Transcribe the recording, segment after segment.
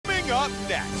up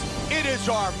next, it is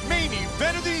our main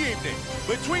event of the evening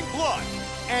between Blood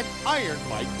and Iron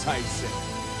Mike Tyson.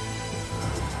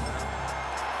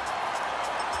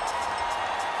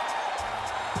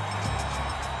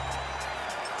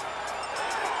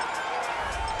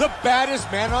 The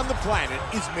baddest man on the planet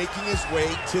is making his way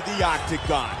to the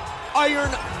octagon.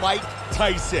 Iron Mike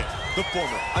Tyson, the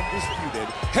former undisputed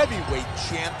heavyweight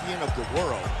champion of the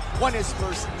world, won his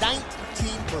first 19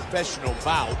 professional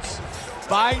bouts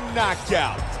by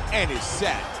knockout and is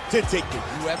set to take the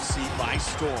UFC by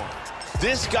storm.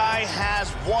 This guy has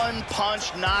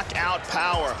one-punch knockout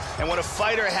power, and when a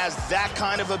fighter has that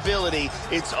kind of ability,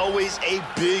 it's always a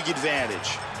big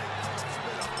advantage.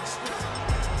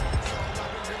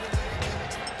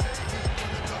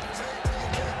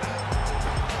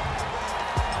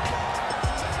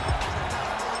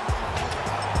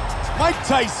 Mike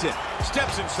Tyson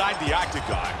steps inside the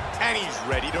octagon, and he's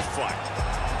ready to fight.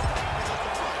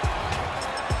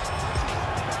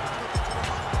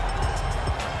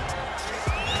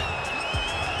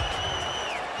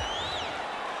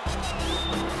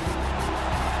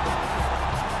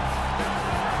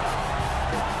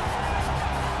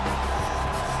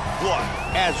 Blood,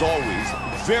 as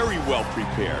always, very well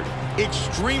prepared,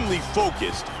 extremely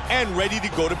focused, and ready to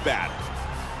go to battle.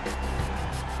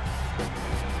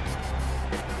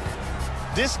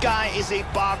 This guy is a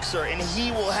boxer, and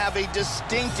he will have a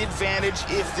distinct advantage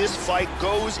if this fight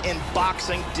goes in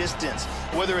boxing distance,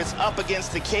 whether it's up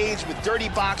against the cage with dirty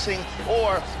boxing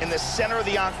or in the center of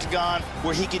the octagon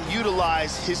where he can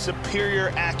utilize his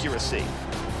superior accuracy.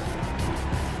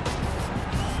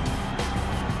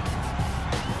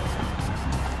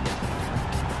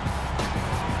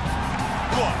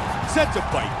 Blood set to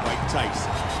fight Mike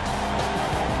Tyson.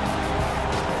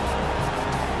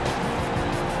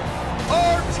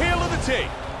 Our tale of the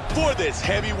tape for this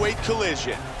heavyweight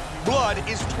collision. Blood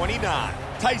is 29,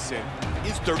 Tyson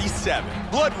is 37.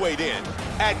 Blood weighed in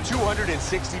at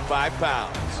 265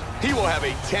 pounds. He will have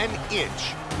a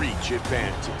 10-inch reach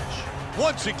advantage.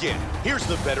 Once again, here's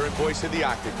the veteran voice of the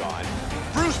octagon,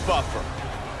 Bruce Buffer.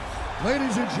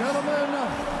 Ladies and gentlemen,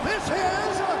 this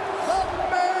is the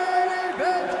main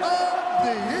event of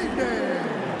the evening.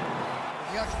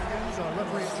 The action begins. Our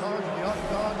referee in charge of the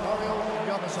octagon, Mario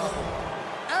Yamasaki.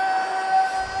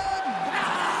 And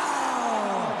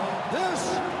now, this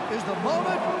is the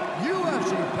moment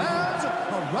UFC fans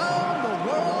around the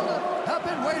world have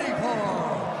been waiting for.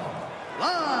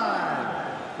 Live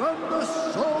from the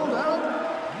sold-out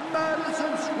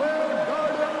Madison Square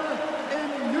Garden in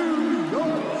New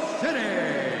York City.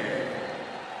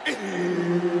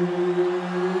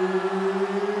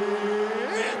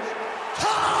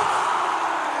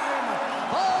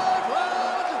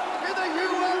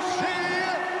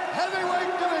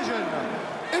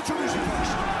 Introducing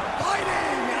first,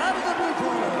 fighting out of the blue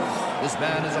corner. This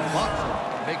man is a boxer,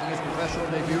 making his professional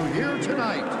debut here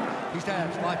tonight. He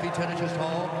stands 5 feet 10 inches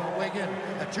tall, weighing in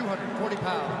at 240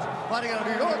 pounds. Fighting out of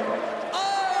New York,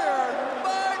 Iron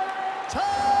Mike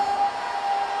Tyson!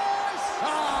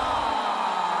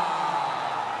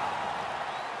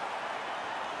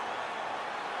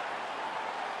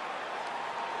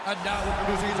 And now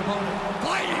introducing his opponent,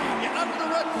 fighting out of the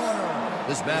red corner.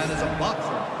 This man is a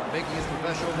boxer, making his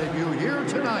professional debut here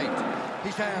tonight.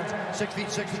 He stands 6 feet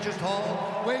 6 inches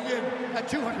tall, weighing in at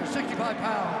 265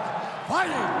 pounds.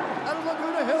 Fighting out of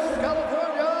Laguna Hills,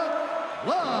 California,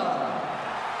 Blood.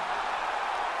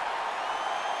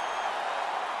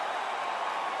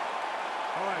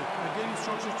 All right, I gave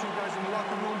instructions to you guys in the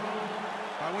locker room.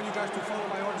 I want you guys to follow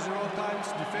my orders at all times.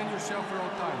 Defend yourself at all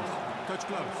times. Touch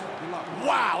gloves. Good luck.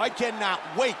 Wow, I cannot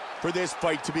wait for this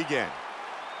fight to begin.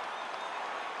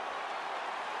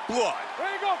 Blood.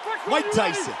 There you go. Mike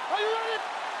Tyson. Are you ready?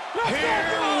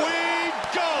 Here we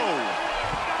go.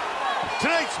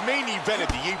 Tonight's main event of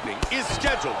the evening is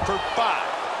scheduled for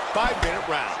 5-minute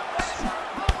rounds.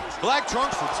 Black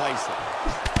trunks for Tyson.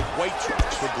 White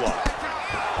trunks for Blood.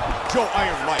 Joe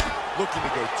Iron Mike looking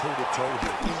to go toe-to-toe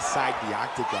here inside the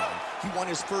octagon. He won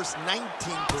his first 19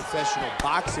 professional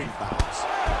boxing bouts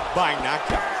by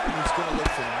knockout. He's going to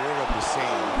look for more of the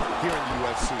same here in the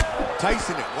UFC.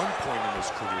 Tyson, at one point in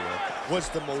his career, was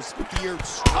the most feared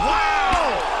striker.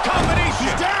 Oh! Combination!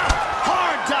 He's down!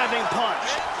 Hard diving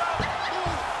punch.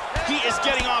 He is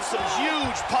getting off some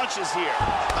huge punches here.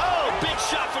 Oh, big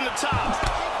shot from the top.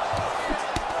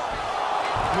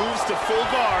 Moves to full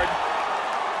guard.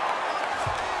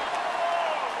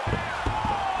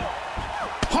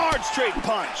 Hard straight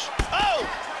punch. Oh!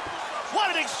 What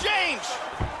an exchange!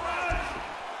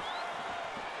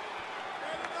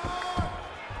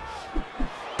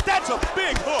 That's a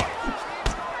big hook.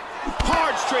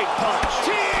 Hard straight punch.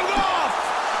 Teeing off.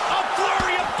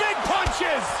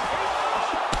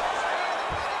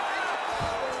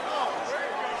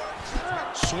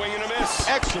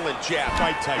 Excellent jab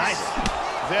by Tyson. Nice.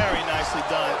 Very nicely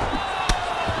done.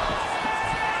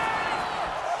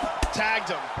 Tagged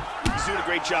him. He's doing a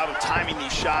great job of timing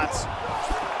these shots.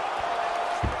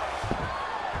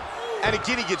 And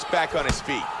again, he gets back on his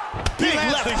feet. Big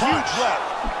left punch. Huge left.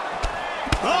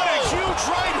 What a huge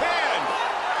right hand.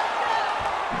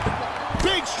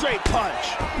 Big straight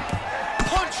punch.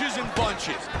 Punches and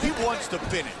bunches. He wants to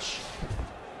finish.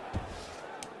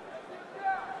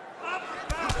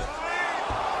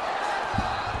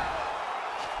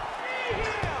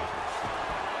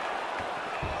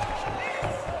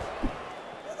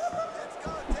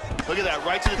 Look at that,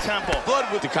 right to the temple. Blood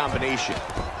with the combination.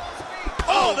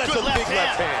 Oh, that's a big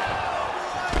left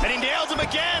hand. And he nailed him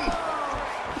again.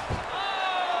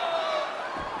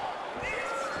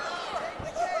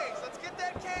 Let's get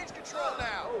that cage control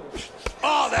now.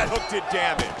 Oh, that hook did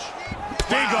damage.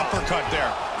 Big uppercut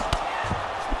there.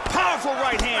 Powerful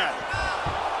right hand.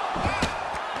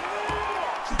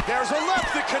 There's a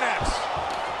left that connects.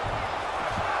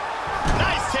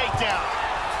 Nice takedown.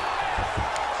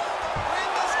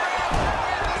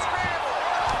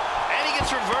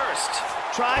 Reversed.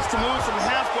 Tries to move from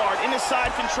half guard into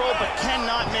side control, but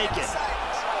cannot make it.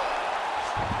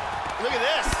 Look at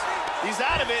this. He's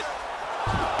out of it.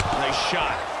 Nice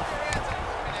shot.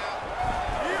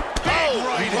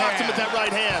 Oh, he blocked him with that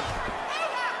right hand.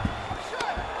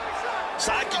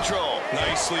 Side control.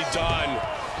 Nicely done.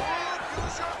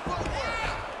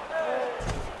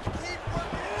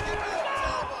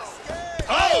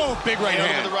 Oh, big right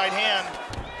hand. With the right hand.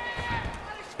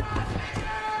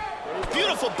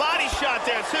 Beautiful body shot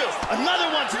there, too. Another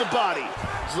one to the body.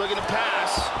 He's looking to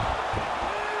pass.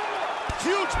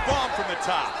 Huge bomb from the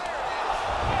top.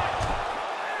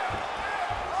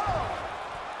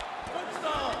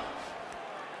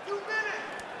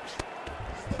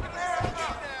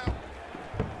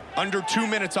 Under 2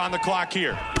 minutes on the clock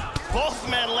here. Both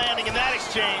men landing in that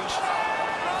exchange.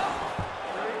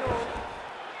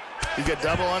 He's got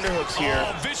double underhooks here.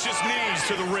 Oh, vicious knees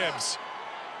to the ribs.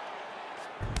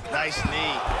 Nice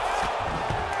knee.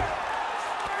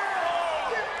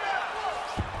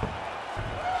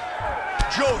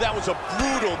 Joe, that was a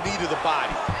brutal knee to the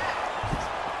body.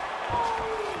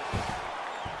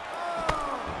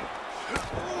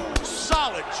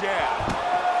 Solid jab.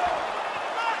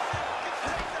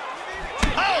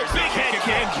 Oh, big head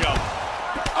kick. Jump.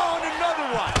 Oh, and another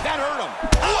one. That hurt him.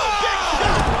 Oh, big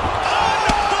shot.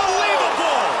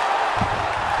 Unbelievable.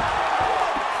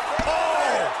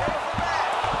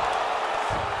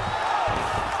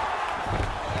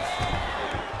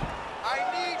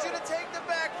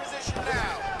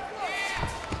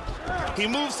 He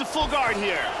moves to full guard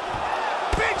here.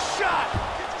 Big shot!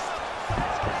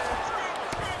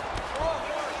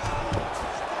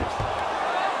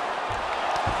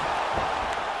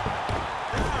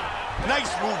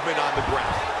 Nice movement on the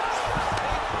ground.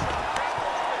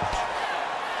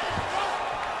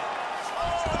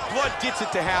 Blood gets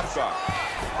it to half guard.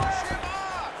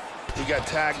 He got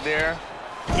tagged there.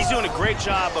 He's doing a great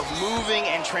job of moving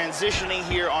and transitioning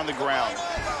here on the ground.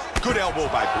 Good elbow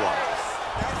by Blood.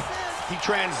 He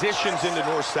transitions into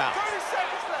north-south.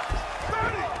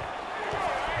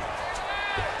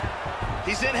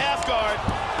 He's in half guard.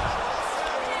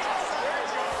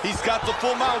 He's got the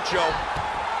full mount, Joe.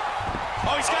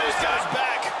 Oh, he's got his guys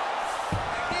back.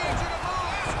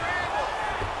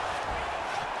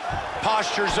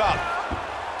 Posture's up.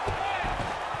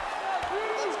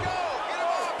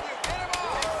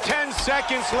 10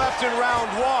 seconds left in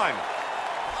round one.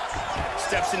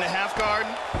 Steps into half guard.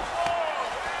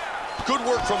 Good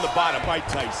work from the bottom by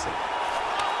Tyson.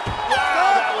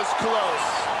 Wow, that was close.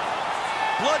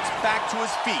 Blood's back to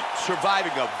his feet,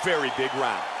 surviving a very big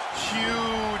round.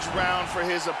 Huge round for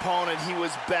his opponent. He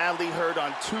was badly hurt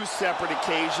on 2 separate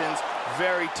occasions.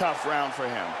 Very tough round for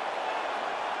him.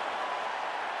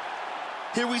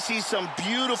 Here we see some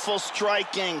beautiful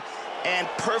striking and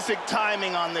perfect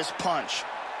timing on this punch.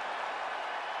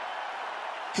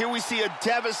 Here we see a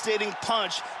devastating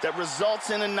punch that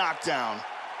results in a knockdown.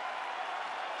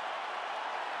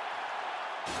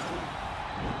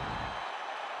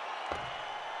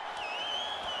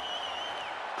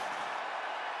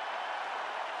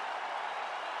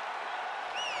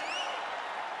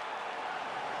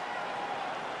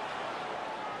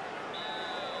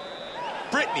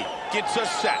 Brittany gets us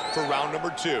set for round number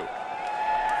 2.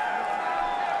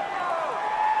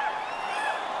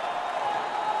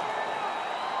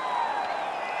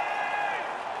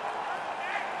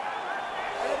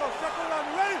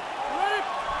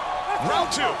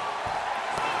 Round 2.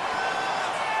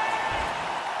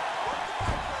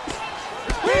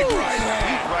 Big right hand.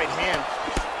 Big right hand.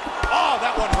 Oh,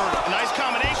 that one hurt him. A nice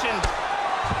combination.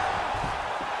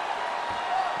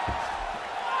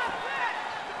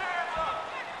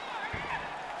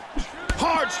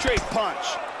 Hard straight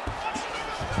punch.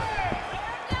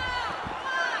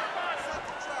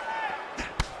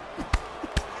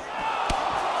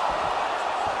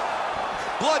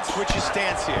 Blood switches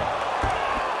stance here.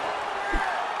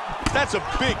 That's a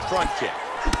big front kick.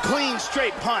 Clean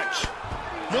straight punch.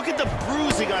 Look at the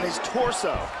bruising on his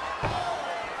torso.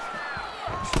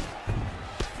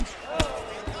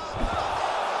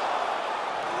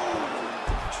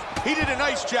 He did a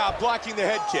nice job blocking the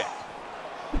head kick.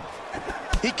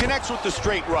 He connects with the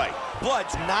straight right.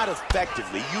 Blood's not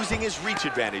effectively using his reach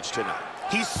advantage tonight.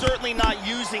 He's certainly not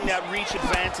using that reach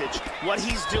advantage. What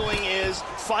he's doing is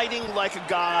fighting like a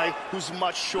guy who's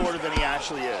much shorter than he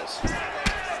actually is.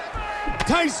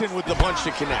 Tyson with the punch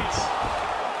that connects.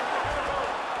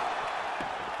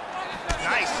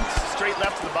 Nice, straight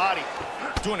left to the body.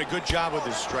 Doing a good job with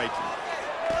his striking.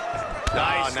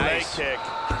 Nice, leg kick.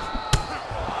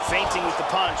 Feinting with the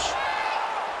punch.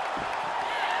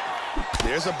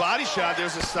 There's a body shot.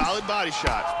 There's a solid body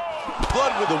shot.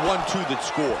 Blood with a 1-2 that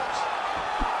scores.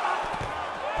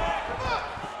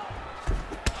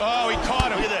 Oh, he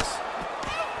caught him. Look at this.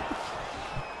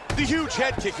 The huge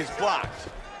head kick is blocked.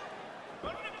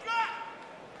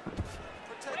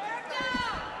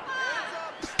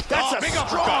 That's a big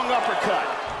strong uppercut.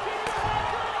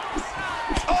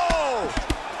 Oh,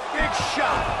 big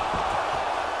shot.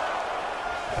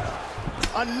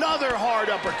 Another hard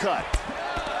uppercut.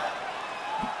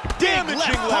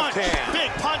 Damaging left hand.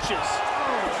 Big punches.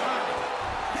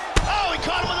 Oh, he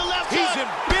caught him with the left He's hook. in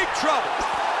big trouble.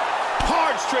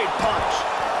 Hard straight punch.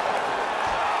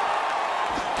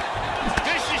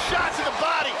 Vicious shot to the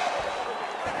body.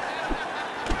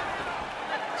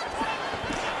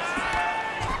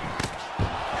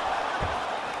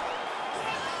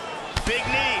 Big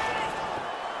knee.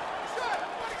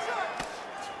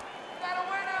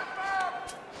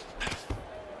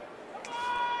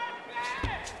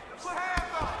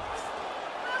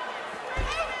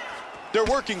 They're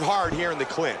working hard here in the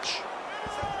clinch.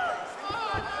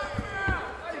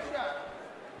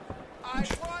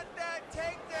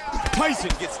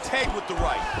 Tyson gets tagged with the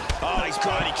right. Oh, nice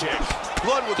body kick.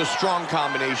 Blood with a strong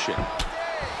combination.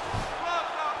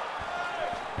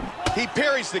 He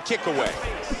parries the kick away.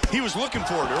 He was looking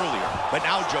for it earlier, but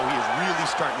now, Joe, he is really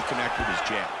starting to connect with his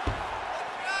jab.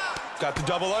 Got the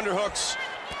double underhooks.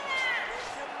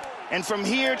 And from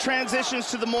here, transitions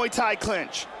to the Muay Thai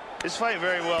clinch. This fight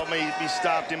very well may be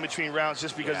stopped in between rounds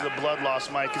just because of the blood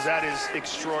loss, Mike, because that is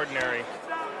extraordinary.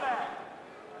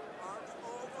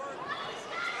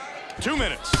 2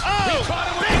 minutes. Oh, He caught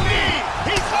him with big the knee!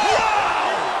 He's wow!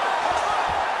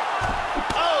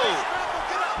 Oh!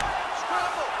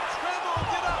 Scramble,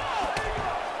 get up.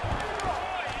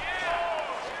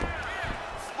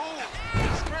 Move,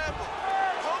 scramble,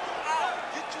 come out,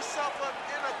 get yourself up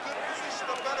in a good position,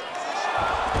 a better position.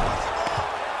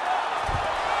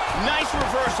 Nice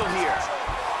reversal here.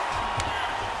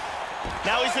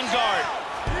 Now he's in guard.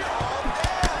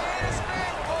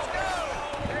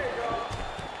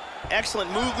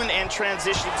 Excellent movement and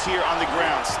transitions here on the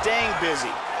ground. Staying busy.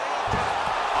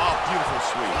 Oh, beautiful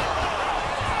sweep.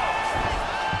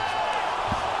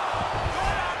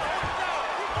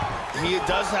 He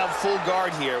does have full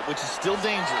guard here, which is still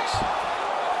dangerous.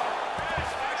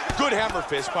 Good hammer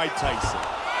fist by Tyson.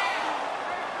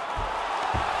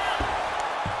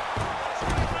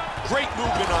 Great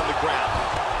movement on the ground.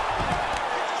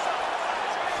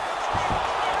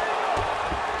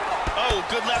 Oh,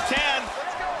 good left hand.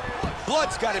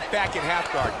 Blood's got it back in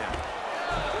half guard now.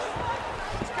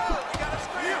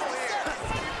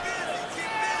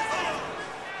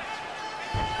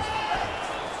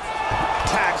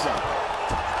 Tags him.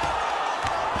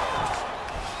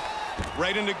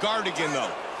 Right into guard again,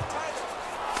 though.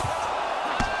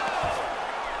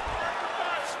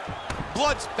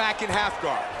 Blood's back in half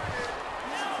guard.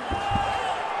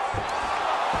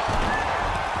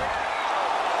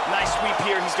 Nice sweep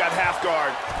here. He's got half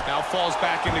guard. Now falls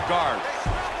back into guard.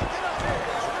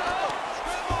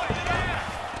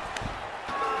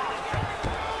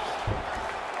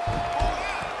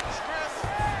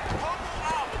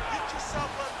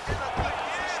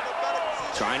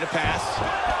 Trying to pass.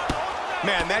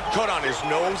 Man, that cut on his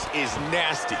nose is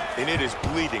nasty, and it is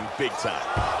bleeding big time.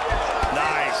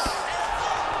 Nice.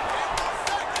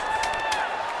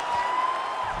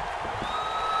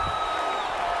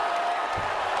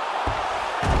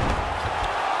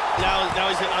 Now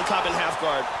he's on top in half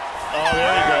guard. Oh,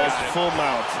 there he goes. Full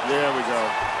mount. There we go.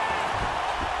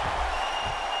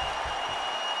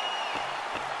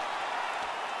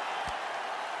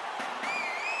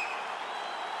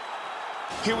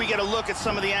 Here we get a look at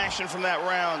some of the action from that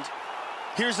round.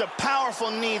 Here's a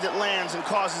powerful knee that lands and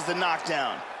causes the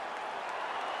knockdown.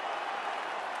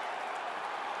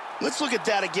 Let's look at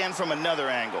that again from another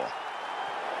angle.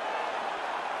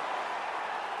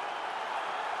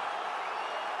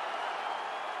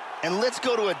 And let's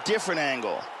go to a different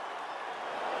angle.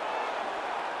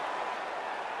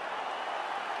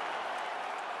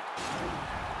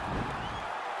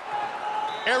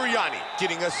 Ariani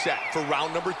getting us set for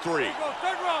round number 3.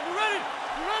 Third round, you ready?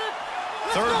 You ready?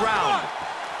 Third round.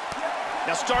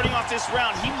 Now, starting off this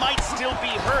round, he might still be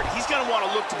hurt. He's going to want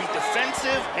to look to be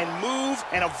defensive and move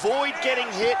and avoid getting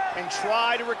hit and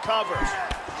try to recover.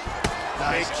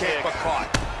 Nice kick. But caught.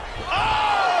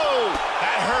 Oh!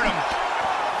 That hurt him.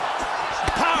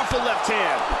 Powerful left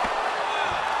hand.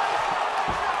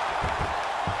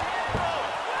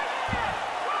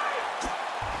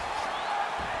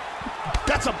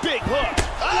 That's a big hook.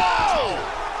 Oh!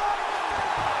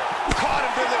 Caught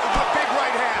him with a big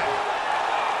right hand.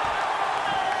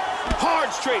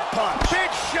 Hard straight punch. Big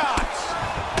shots.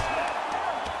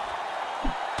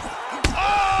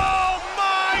 Oh,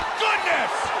 my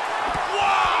goodness.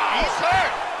 Wow. He's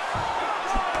hurt.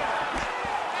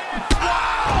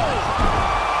 Wow.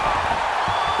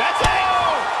 That's it.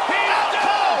 He's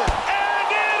down. And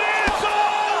it is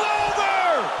all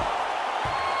over.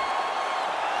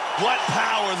 What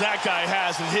power that guy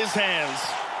has in his hands.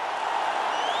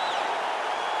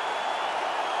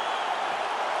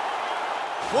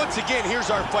 Once again, here's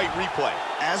our fight replay.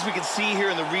 As we can see here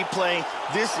in the replay,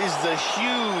 this is the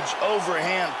huge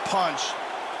overhand punch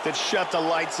that shut the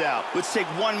lights out. Let's take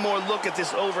one more look at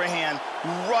this overhand.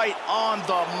 Right on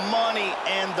the money,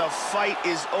 and the fight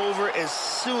is over as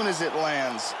soon as it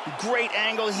lands. Great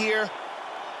angle here.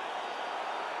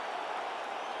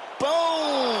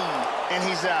 Boom! And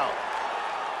he's out.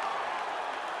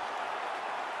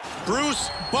 Bruce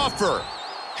Buffer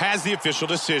has the official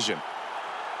decision.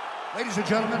 Ladies and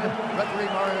gentlemen, referee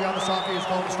Mario Yamasaki is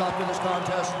called to stop to this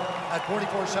contest at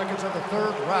 44 seconds of the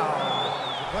third round.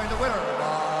 Declaring the winner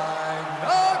by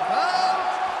knockout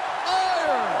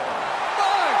iron,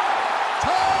 Mike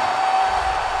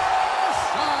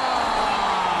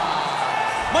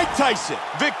Tyson. Mike Tyson,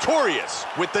 victorious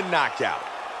with the knockout.